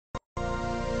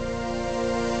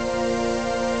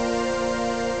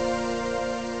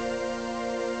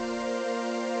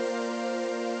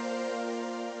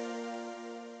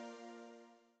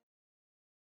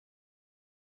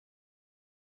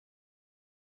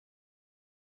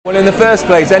Well, in the first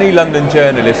place, any London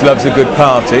journalist loves a good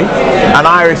party, and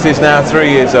Iris is now 3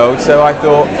 years old, so I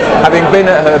thought, having been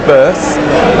at her birth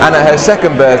and at her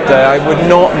second birthday, I would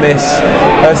not miss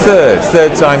her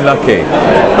third time lucky.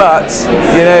 But,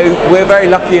 you know, we're very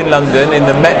lucky in London, in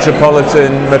the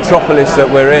metropolitan metropolis that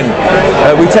we're in.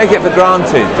 We take it for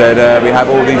granted that we have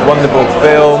all these wonderful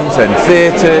films and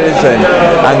theatres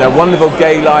and a wonderful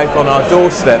gay life on our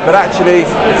doorstep, but actually,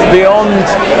 beyond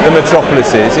the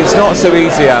metropolises, it's not so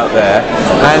easy out there,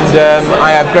 and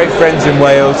I have great friends in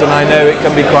Wales, and I know it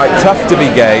can be quite tough to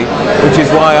be gay, which is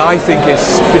why I think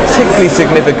it's particularly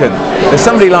significant that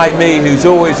somebody like me, who's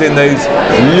always in those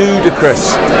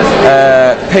ludicrous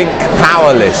pink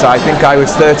power lists. I think I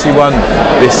was 31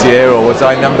 this year, or was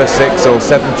I number 6 or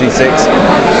 76,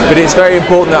 but it's very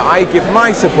important that I give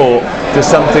my support to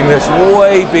something that's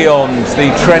way beyond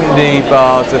the trendy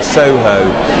bars of Soho,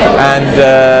 and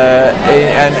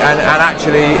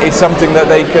actually is something that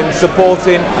they can support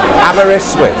in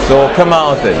Aberystwyth or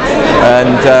Carmarthen,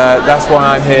 and that's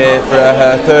why I'm here for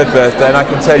her third birthday. And I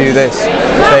can tell you this,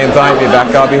 if they invite me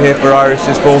back, I'll be here for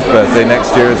Iris's fourth birthday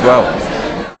next year as well.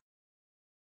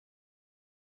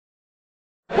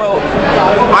 Well,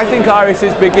 I think Iris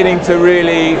is beginning to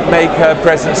really make her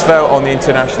presence felt on the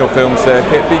international film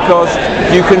circuit, because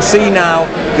you can see now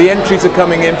the entries are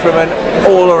coming in from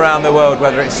all around the world,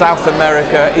 whether it's South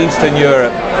America, Eastern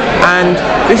Europe, and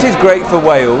this is great for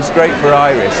Wales, great for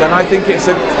Iris, and I think it's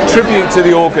a tribute to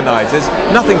the organisers,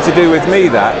 nothing to do with me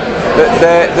that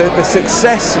the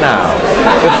success now,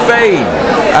 the fame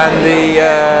and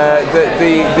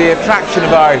the attraction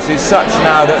of Iris is such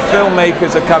now that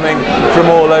filmmakers are coming from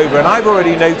all over, and I've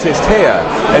already noticed here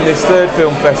in this third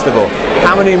film festival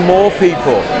how many more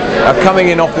people are coming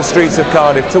in off the streets of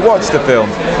Cardiff to watch the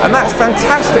films, and that's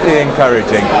fantastically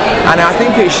encouraging, and I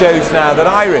think it shows now that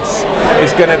Iris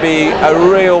is going to be a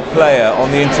real player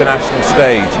on the international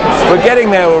stage. We're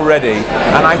getting there already,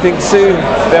 and I think soon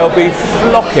they'll be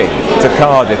flocking to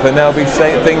Cardiff, and they'll be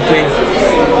thinking,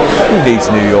 who needs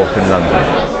New York and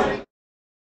London?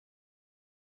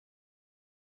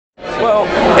 Well,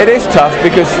 it is tough,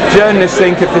 because journalists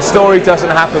think if the story doesn't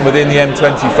happen within the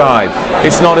M25,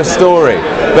 it's not a story.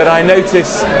 But I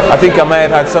notice, I think I may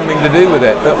have had something to do with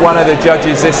it, that one of the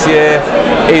judges this year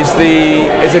is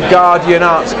a Guardian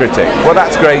arts critic. Well,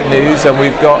 that's great news, and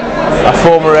we've got a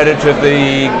former editor of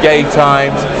the Gay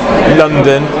Times.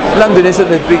 London is at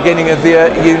the beginning of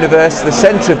the universe, the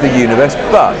centre of the universe,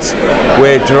 but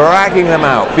we're dragging them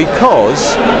out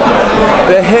because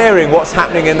they're hearing what's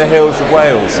happening in the hills of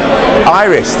Wales.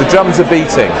 Iris, the drums are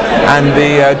beating, and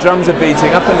the drums are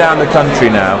beating up and down the country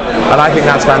now, and I think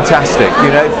that's fantastic.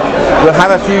 You know, we'll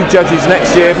have a few judges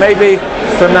next year, maybe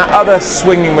from that other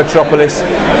swinging metropolis,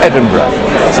 Edinburgh.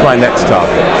 That's my next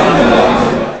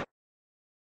target.